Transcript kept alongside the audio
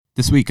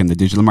This week in the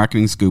Digital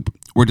Marketing Scoop,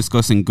 we're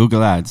discussing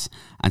Google Ads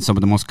and some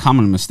of the most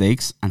common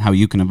mistakes and how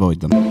you can avoid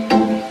them.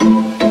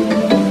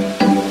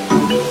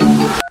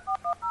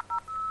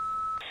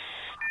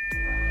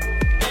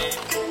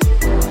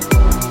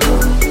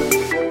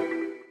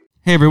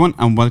 Hey everyone,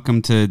 and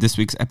welcome to this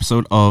week's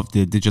episode of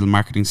the Digital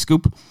Marketing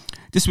Scoop.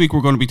 This week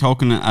we're going to be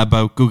talking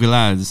about Google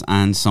Ads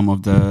and some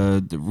of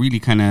the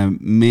really kind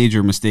of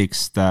major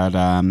mistakes that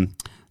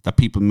that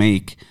people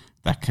make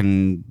that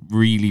can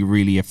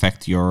really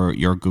affect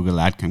your Google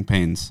ad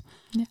campaigns.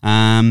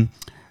 Yeah.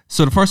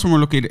 So the first one we're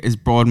looking at is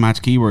broad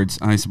match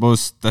keywords. And I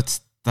suppose that's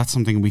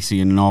something we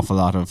see an awful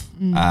lot of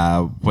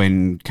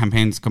when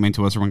campaigns come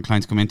into us or when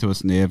clients come into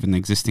us and they have an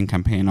existing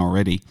campaign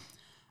already.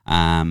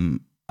 A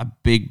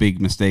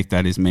big mistake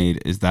that is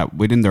made is that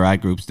within their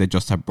ad groups, they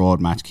just have broad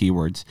match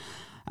keywords.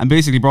 And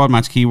basically broad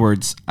match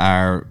keywords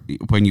are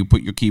when you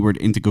put your keyword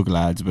into Google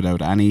Ads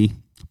without any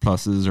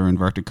pluses or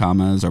inverted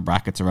commas or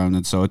brackets around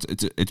it. So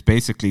it's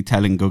basically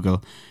telling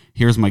Google,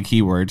 here's my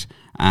keyword.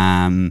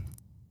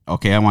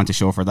 Okay, I want to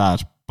show for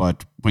that.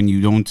 But when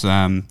you don't,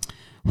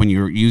 when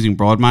you're using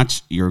broad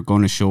match, you're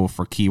going to show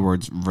for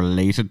keywords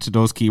related to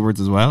those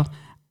keywords as well.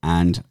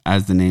 And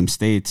as the name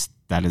states,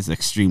 that is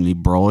extremely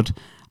broad.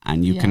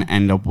 And you can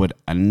end up with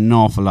an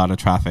awful lot of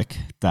traffic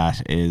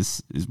that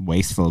is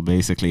wasteful,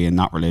 basically, and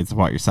not related to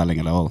what you're selling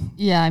at all.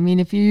 Yeah, I mean,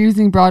 if you're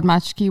using broad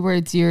match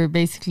keywords, you're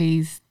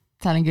basically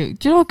telling you,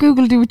 do you know what,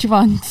 Google, do what you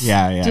want.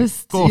 Yeah.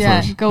 Just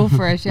go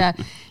for it. Yeah,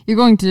 you're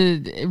going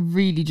to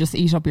really just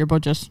eat up your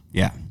budget.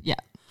 Yeah.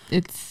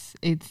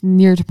 It's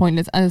near to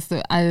pointless, as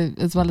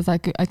well as I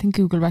think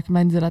Google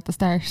recommends it at the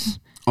start.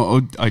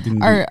 Oh, I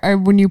didn't. Or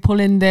when you pull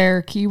in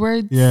their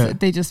keywords,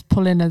 they just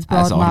pull in as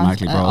broad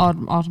match,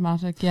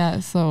 automatic.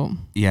 Yeah,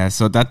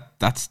 so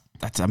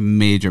that's a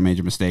major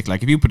mistake.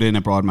 Like if you put in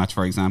a broad match,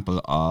 for example,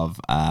 of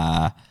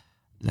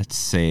let's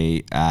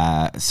say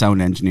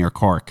sound engineer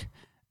Cork,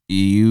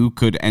 you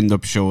could end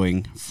up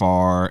showing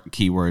for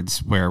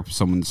keywords where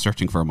someone's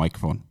searching for a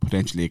microphone.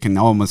 Potentially, it can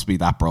almost be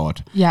that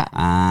broad. Yeah.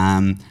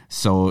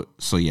 So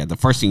yeah, the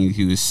first thing you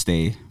do is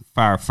stay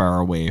far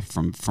away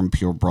from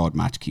pure broad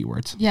match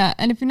keywords. Yeah,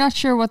 and if you're not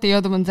sure what the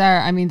other ones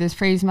are, I mean, there's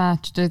phrase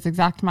match, there's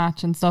exact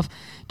match and stuff.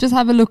 Just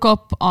have a look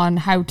up on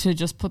how to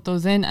just put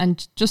those in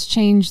and just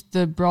change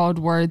the broad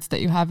words that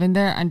you have in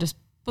there and just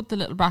put the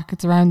little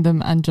brackets around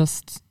them and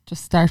just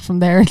start from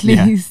there at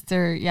least.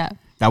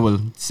 That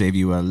will save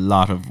you a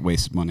lot of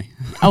wasted money.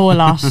 Oh, a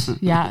lot,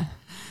 yeah.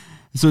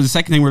 So the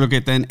second thing we're looking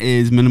at then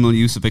is minimal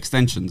use of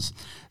extensions.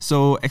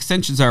 So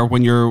extensions are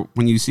when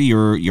you see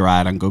your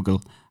ad on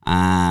Google,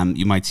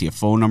 you might see a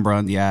phone number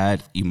on the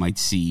ad, you might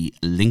see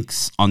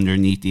links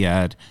underneath the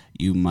ad,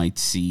 you might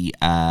see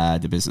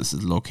the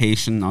business's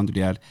location under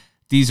the ad.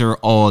 These are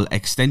all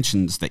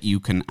extensions that you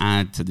can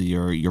add to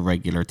your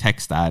regular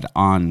text ad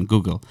on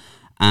Google.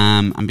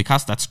 And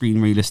because that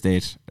screen real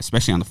estate,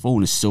 especially on the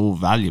phone, is so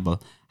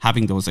valuable,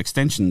 having those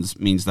extensions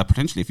means that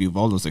potentially if you have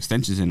all those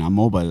extensions in on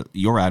mobile,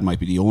 your ad might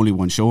be the only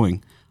one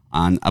showing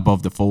on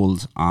above the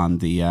fold on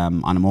the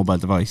on a mobile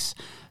device.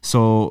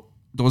 So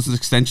those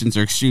extensions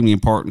are extremely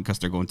important because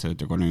they're going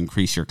to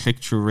increase your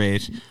click-through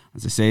rate.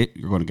 As I say,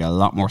 you're going to get a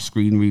lot more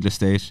screen real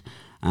estate,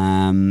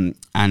 and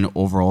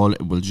overall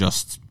it will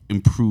just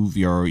improve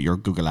your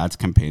Google Ads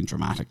campaign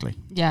dramatically.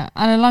 Yeah,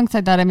 and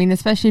alongside that, I mean,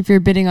 especially if you're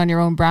bidding on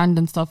your own brand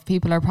and stuff,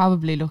 people are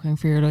probably looking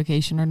for your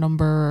location or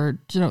number or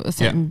a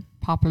certain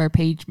popular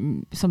page.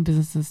 Some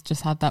businesses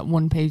just have that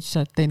one page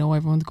that they know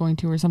everyone's going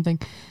to or something.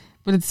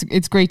 But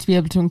it's great to be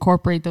able to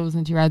incorporate those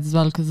into your ads as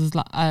well, because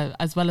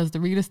as well as the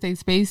real estate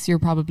space, you're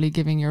probably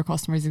giving your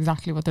customers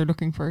exactly what they're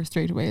looking for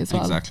straight away as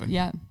well. Exactly.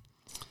 Yeah.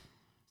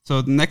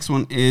 So the next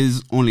one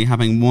is only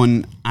having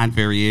one ad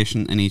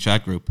variation in each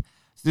ad group.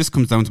 So this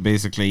comes down to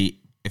basically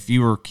if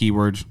your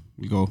keyword,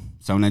 we go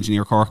sound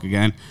engineer Cork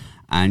again,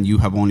 and you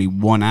have only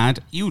one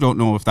ad, you don't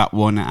know if that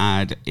one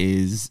ad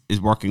is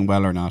working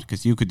well or not,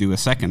 because you could do a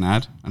second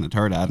ad and a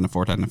third ad and a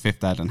fourth ad and a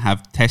fifth ad and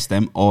test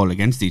them all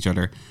against each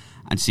other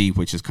and see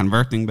which is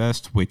converting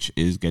best, which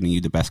is getting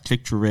you the best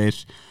click-through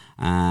rate.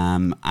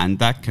 And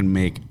that can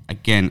make,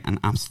 again, an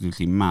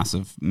absolutely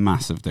massive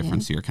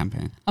difference to your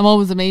campaign. I'm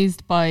always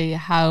amazed by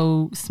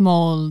how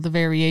small the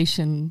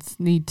variations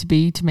need to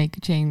be to make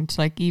a change.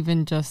 Like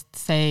even just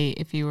say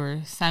if you were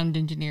sound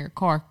engineer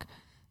Cork,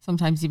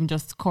 sometimes even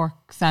just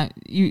Cork sound,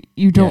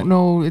 you don't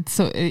know. It's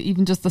so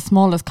even just the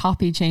smallest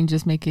copy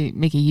changes make a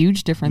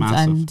huge difference.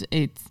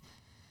 Massive.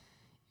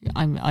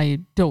 And I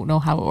don't know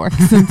how it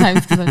works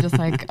sometimes because I'm just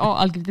like, oh,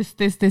 I'll give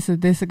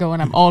this a go,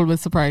 and I'm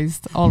always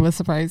surprised.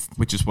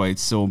 Which is why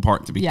it's so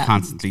important to be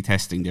constantly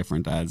testing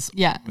different ads.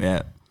 Yeah.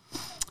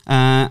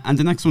 And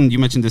the next one, you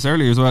mentioned this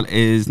earlier as well,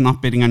 is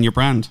not bidding on your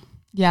brand.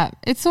 Yeah,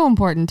 it's so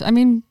important. I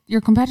mean,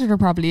 your competitor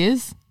probably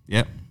is.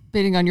 Yeah.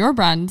 Bidding on your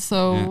brand,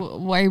 so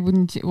why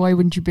wouldn't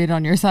you bid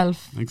on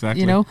yourself?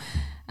 Exactly. You know,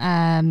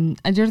 and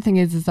the other thing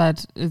is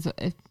that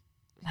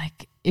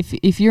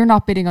if you're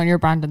not bidding on your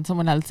brand and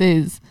someone else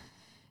is,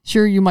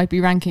 sure, you might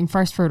be ranking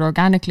first for it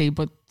organically,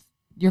 but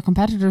your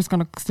competitor is going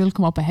to still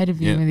come up ahead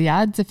of you in the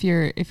ads if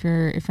you're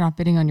not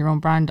bidding on your own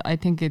brand. I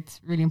think it's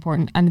really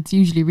important, and it's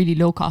usually really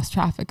low cost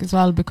traffic as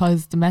well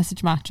because the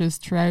message matches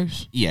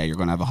throughout. Yeah, you're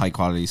going to have a high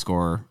quality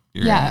score.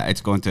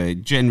 It's going to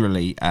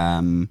generally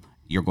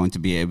you're going to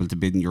be able to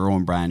bid in your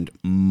own brand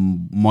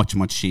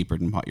much cheaper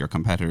than what your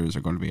competitors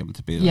are going to be able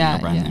to bid on your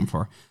brand name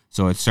for.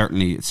 So it's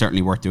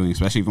certainly worth doing,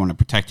 especially if you want to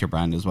protect your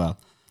brand as well.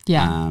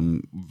 Yeah,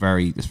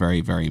 it's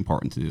very, very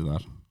important to do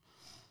that.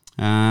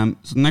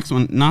 So the next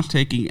one, not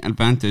taking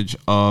advantage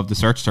of the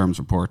search terms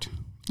report.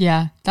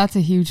 Yeah, that's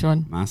a huge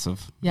one.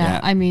 Massive. Yeah,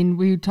 I mean,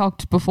 we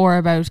talked before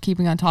about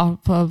keeping on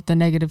top of the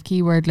negative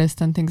keyword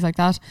list and things like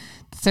that.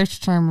 The search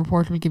term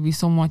report will give you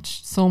so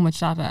much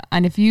data.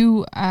 And if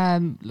you,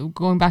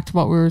 going back to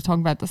what we were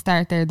talking about at the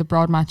start there, the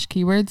broad match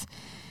keywords,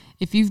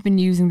 if you've been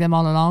using them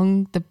all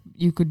along,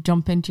 you could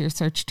jump into your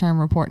search term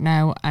report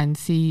now and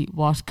see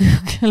what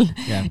Google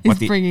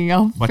is bringing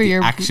up for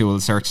your actual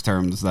search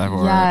terms that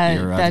your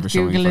ads that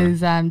Google is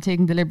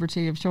taking the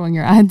liberty of showing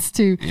your ads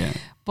to. Yeah.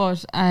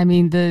 But I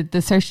mean,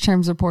 the search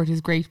terms report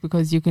is great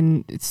because you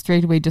can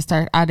straight away just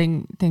start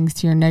adding things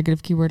to your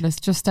negative keyword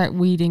list. Just start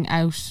weeding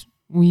out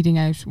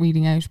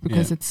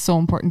because it's so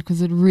important,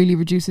 because it really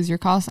reduces your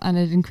costs and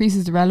it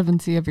increases the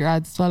relevancy of your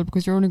ads as well,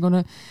 because you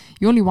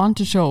only want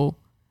to show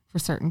for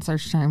certain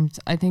search terms.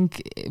 I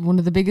think one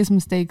of the biggest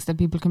mistakes that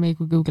people can make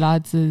with Google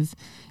Ads is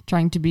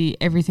trying to be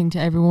everything to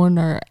everyone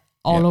or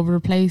all over the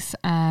place.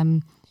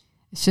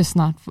 It's just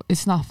not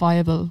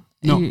viable.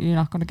 No. You're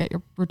not going to get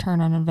your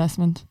return on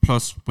investment.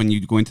 Plus, when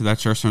you go into that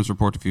search terms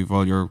report, if you've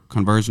all your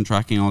conversion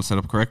tracking all set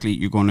up correctly,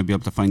 you're going to be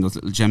able to find those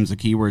little gems of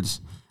keywords,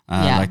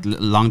 like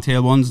little long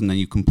tail ones, and then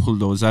you can pull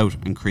those out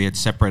and create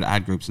separate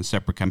ad groups and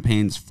separate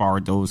campaigns for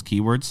those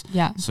keywords.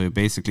 Yeah. So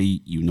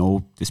basically,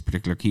 this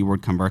particular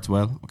keyword converts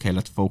well. Okay,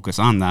 let's focus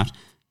on that.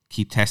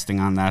 Keep testing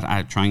on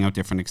that, trying out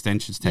different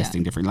extensions,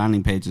 testing different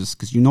landing pages,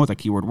 because that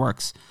keyword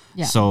works.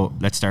 Yeah. So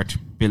let's start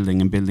building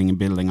on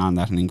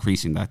that and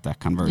increasing that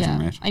conversion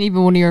rate. And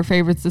even one of your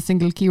favorites, the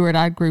single keyword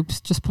ad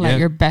groups, just pull out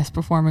your best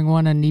performing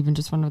one and even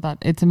just one of that.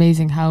 It's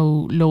amazing how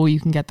low you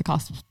can get the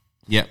cost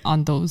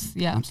on those.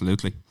 Yeah,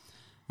 absolutely.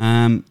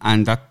 And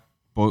that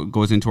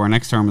goes into our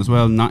next term as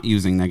well, not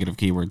using negative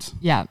keywords.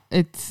 Yeah,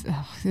 it's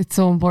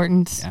so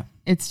important. Yeah.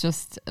 It's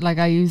just like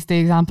I used the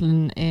example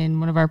in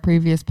one of our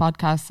previous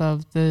podcasts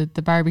of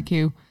the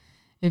barbecue.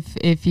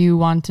 If you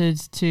wanted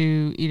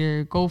to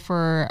either go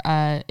for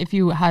if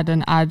you had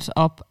an ad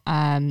up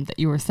that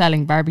you were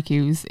selling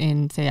barbecues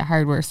in, say, a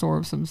hardware store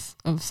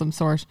of some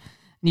sort,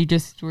 and you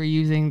just were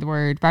using the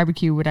word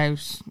barbecue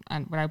without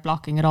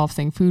blocking it off,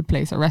 saying food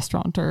place or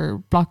restaurant,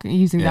 or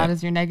using that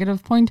as your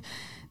negative point,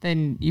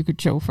 then you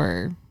could show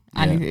for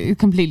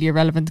completely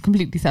irrelevant,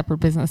 completely separate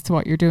business to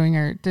what you're doing.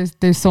 Or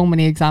there's so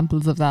many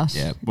examples of that.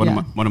 Yeah,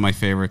 one of my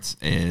favorites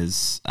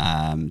is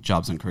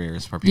jobs and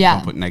careers, where people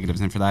don't put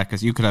negatives in for that,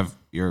 because you could have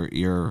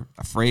your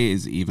a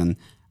phrase even,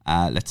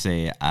 let's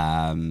say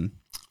I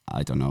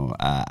don't know,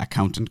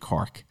 accountant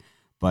Cork,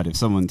 but if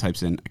someone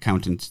types in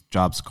accountant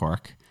jobs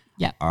Cork,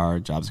 or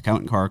jobs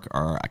accountant Cork,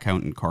 or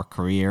accountant Cork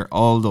career,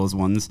 all those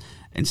ones,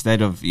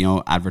 instead of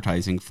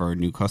advertising for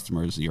new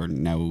customers, you're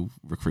now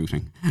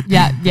recruiting.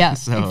 Yeah,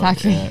 so,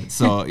 exactly.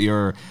 So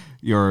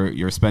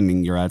you're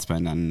spending your ad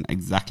spend on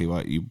exactly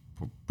what you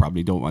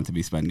probably don't want to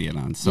be spending it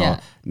on. So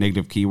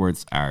negative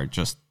keywords are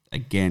just,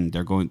 again,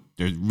 they're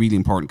really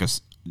important,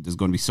 because there's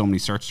going to be so many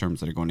search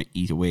terms that are going to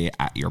eat away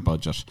at your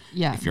budget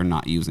if you're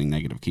not using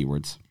negative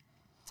keywords.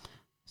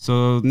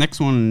 So next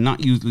one,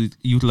 not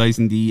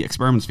utilizing the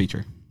experiments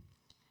feature.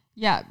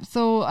 Yeah,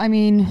 so I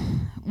mean,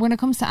 when it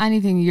comes to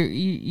anything,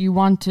 you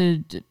want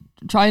to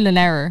trial and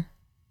error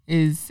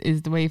is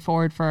the way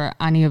forward for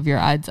any of your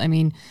ads. I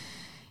mean,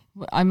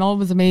 I'm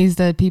always amazed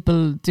at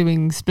people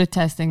doing split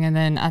testing and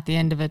then at the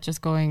end of it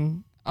just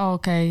going, oh,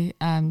 okay,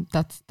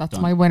 that's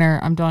done. My winner,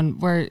 I'm done.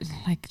 Where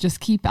just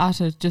keep at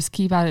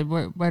it,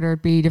 whether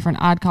it be different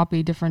ad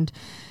copy, different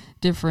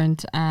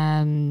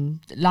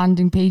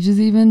landing pages,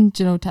 even,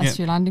 test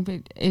your landing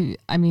page.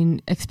 I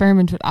mean,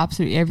 experiment with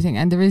absolutely everything,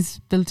 and there is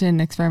built-in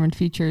experiment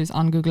features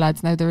on Google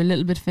Ads. Now, they're a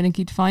little bit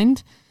finicky to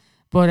find,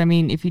 but I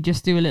mean, if you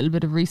just do a little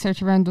bit of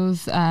research around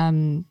those,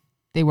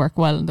 they work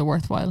well and they're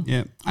worthwhile.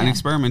 And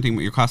experimenting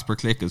with your cost per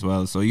click as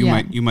well. So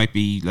you might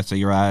be, let's say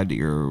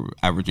you're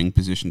averaging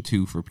position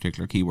 2 for a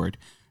particular keyword.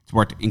 It's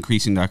worth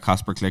increasing that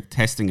cost per click,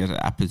 testing it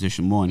at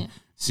position 1,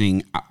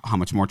 seeing how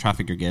much more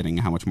traffic you're getting,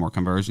 how much more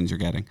conversions you're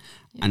getting,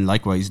 and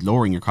likewise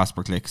lowering your cost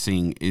per click,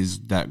 seeing is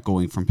that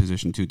going from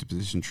position 2 to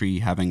position 3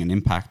 having an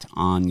impact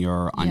on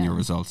your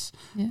results.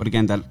 But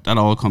again, that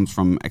all comes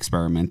from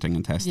experimenting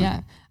and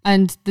testing.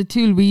 And the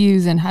tool we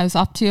use in-house,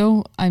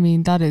 Optio, I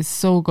mean, that is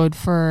so good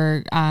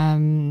for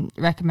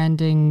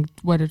recommending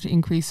whether to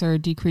increase or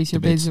decrease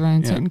your bids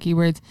around certain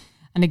keywords.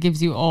 and it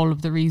gives you all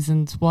of the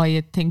reasons why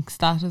it thinks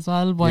that as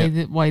well, why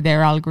why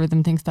their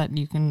algorithm thinks that.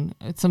 You can,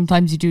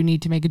 sometimes you do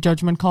need to make a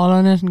judgment call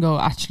on it and go,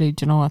 actually,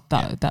 do you know what,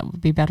 that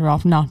would be better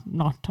off not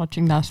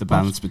touching that. The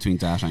balance between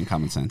data and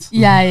common sense.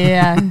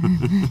 Yeah.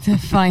 It's a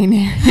fine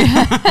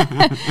area.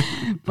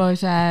 But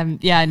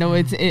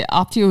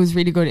Optio is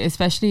really good,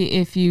 especially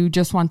if you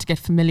just want to get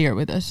familiar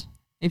with it.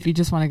 If you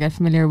just want to get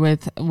familiar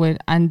with,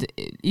 and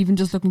even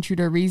just looking through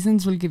their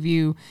reasons will give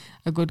you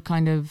a good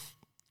kind of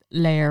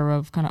layer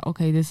of kind of,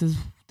 okay, this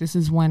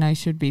is when I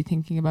should be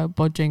thinking about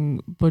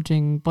budget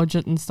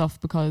and stuff,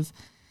 because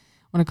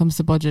when it comes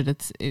to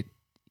budget,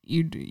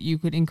 you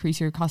could increase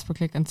your cost per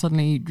click and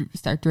suddenly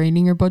start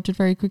draining your budget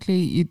very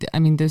quickly.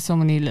 There's so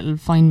many little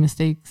fine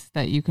mistakes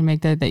that you can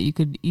make that you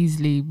could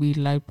easily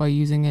wheedle out by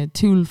using a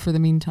tool for the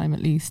meantime,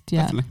 at least.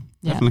 Definitely.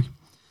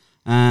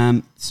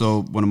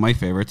 So one of my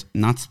favorites,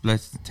 not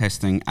split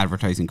testing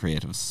advertising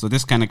creatives. So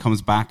this kind of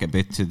comes back a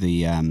bit to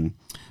the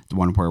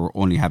one where we're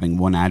only having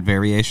one ad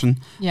variation.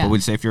 But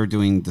we'll say if you're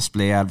doing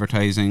display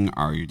advertising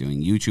or you're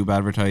doing YouTube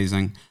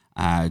advertising,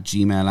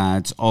 Gmail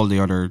ads, all the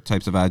other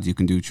types of ads you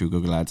can do through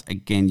Google Ads,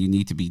 again, you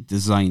need to be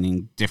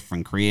designing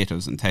different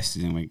creatives and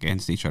testing them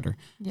against each other.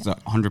 So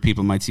 100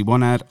 people might see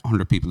one ad,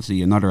 100 people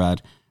see another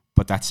ad,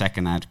 but that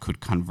second ad could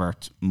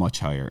convert much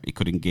higher. It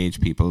could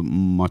engage people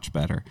much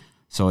better.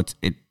 So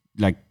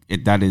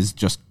that is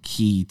just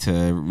key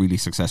to really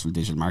successful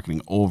digital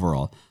marketing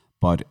overall.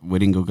 But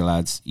within Google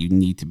Ads, you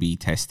need to be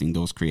testing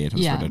those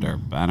creatives, whether they're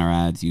banner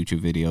ads, YouTube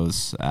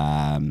videos.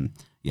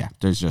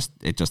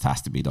 It just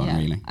has to be done,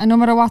 really. And no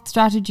matter what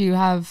strategy you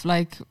have,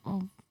 like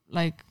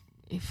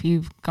if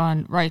you've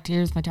gone, right,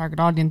 here's my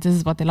target audience, this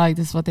is what they like,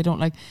 this is what they don't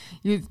like,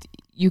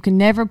 you can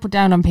never put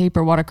down on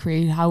paper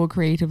how a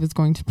creative is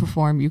going to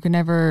perform. You can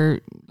never,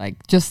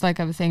 just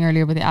like I was saying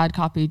earlier with the ad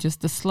copy,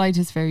 just the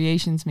slightest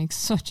variations make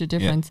such a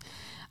difference.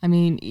 I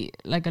mean,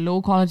 like a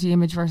low quality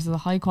image versus a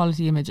high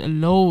quality image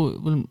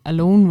alone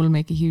will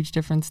make a huge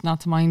difference. Not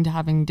to mind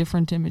having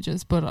different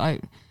images, but I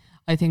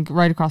think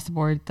right across the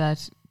board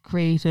that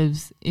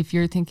creatives, if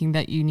you're thinking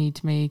that you need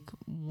to make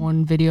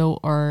one video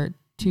or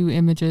 2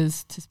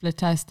 images to split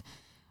test,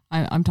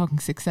 I'm talking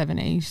 6, 7,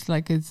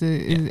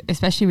 8.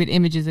 Especially with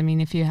images. I mean,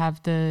 if you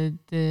have the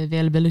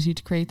availability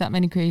to create that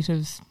many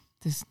creatives,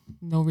 there's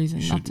no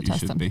reason not to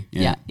test them.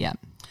 Yeah.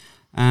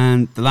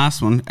 And the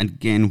last one,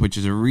 again, which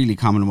is a really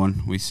common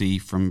one we see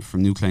from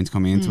new clients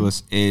coming into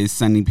us, is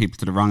sending people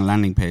to the wrong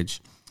landing page.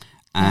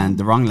 And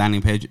the wrong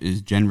landing page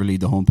is generally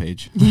the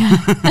homepage. Yeah.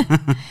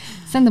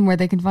 Send them where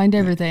they can find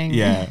everything.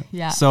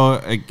 Yeah.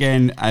 So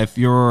again, if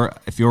your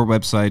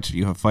website,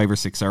 you have 5 or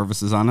 6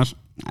 services on it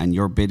and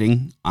you're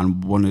bidding on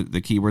one of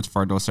the keywords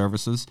for those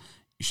services,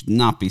 you should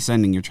not be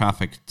sending your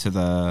traffic to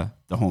the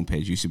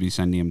homepage. You should be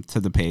sending them to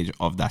the page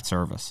of that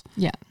service.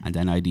 Yeah. And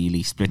then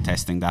ideally split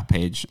testing that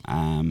page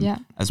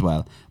as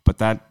well. But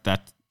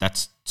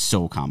that's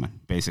so common.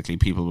 Basically,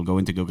 people will go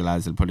into Google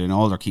Ads, they'll put in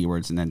all their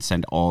keywords and then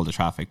send all the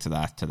traffic to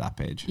that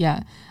page.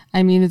 Yeah.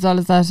 I mean, as well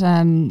as that,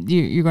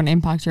 you're going to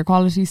impact your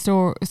quality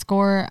score.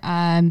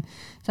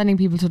 Sending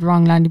people to the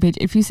wrong landing page.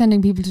 If you're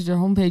sending people to their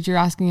homepage, you're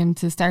asking them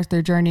to start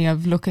their journey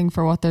of looking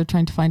for what they're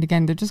trying to find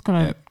again. They're just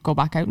going to go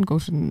back out and go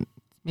to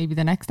maybe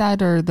the next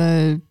ad or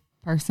the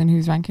person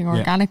who's ranking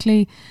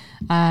organically.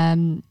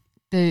 And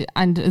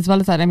as well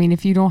as that, I mean,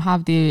 if you don't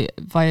have the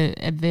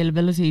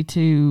availability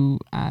to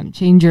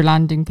change your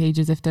landing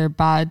pages if they're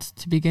bad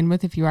to begin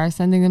with, if you are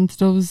sending them to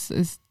those,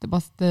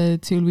 what's the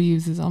tool we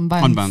use is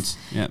Unbounce. Unbounce,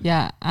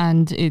 yeah,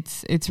 and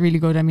it's really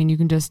good. I mean, you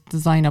can just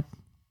design up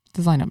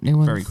new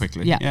ones very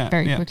quickly.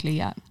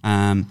 Quickly.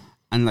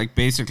 And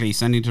basically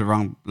sending to the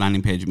wrong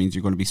landing page means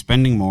you're going to be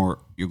spending more,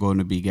 you're going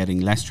to be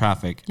getting less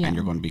traffic, and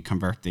you're going to be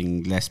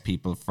converting less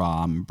people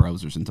from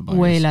browsers into buyers.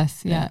 Way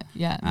less,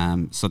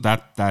 so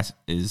that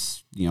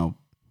is,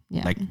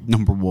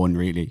 number one,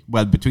 really.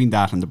 Well, between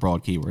that and the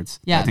broad keywords,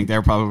 I think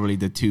they're probably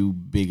the 2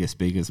 biggest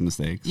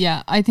mistakes.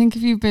 Yeah, I think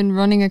if you've been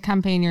running a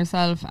campaign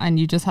yourself and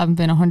you just haven't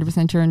been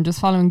 100% sure and just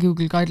following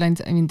Google guidelines,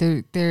 I mean,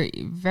 they're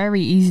very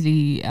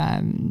easily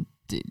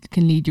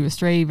can lead you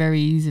astray very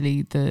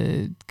easily.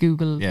 The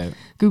Google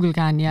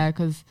can,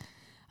 because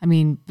I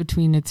mean,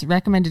 between its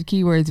recommended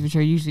keywords, which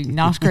are usually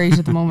not great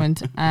at the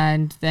moment,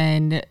 and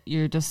then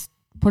you're just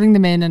putting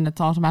them in and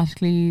it's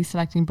automatically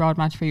selecting broad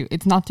match for you,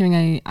 it's not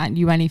doing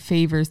you any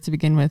favors to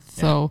begin with.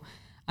 So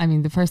I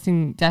mean, the first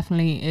thing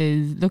definitely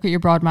is look at your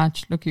broad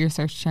match, look at your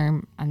search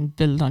term, and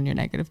build on your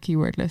negative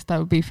keyword list. That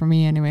would be for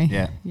me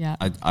anyway.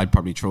 I'd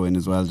probably throw in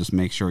as well, just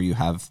make sure you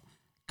have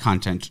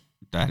content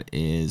that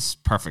is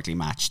perfectly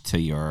matched to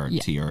your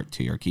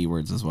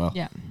keywords as well.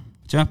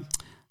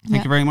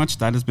 Thank you very much.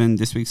 That has been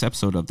this week's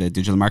episode of the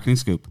Digital Marketing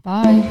Scoop.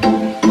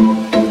 Bye.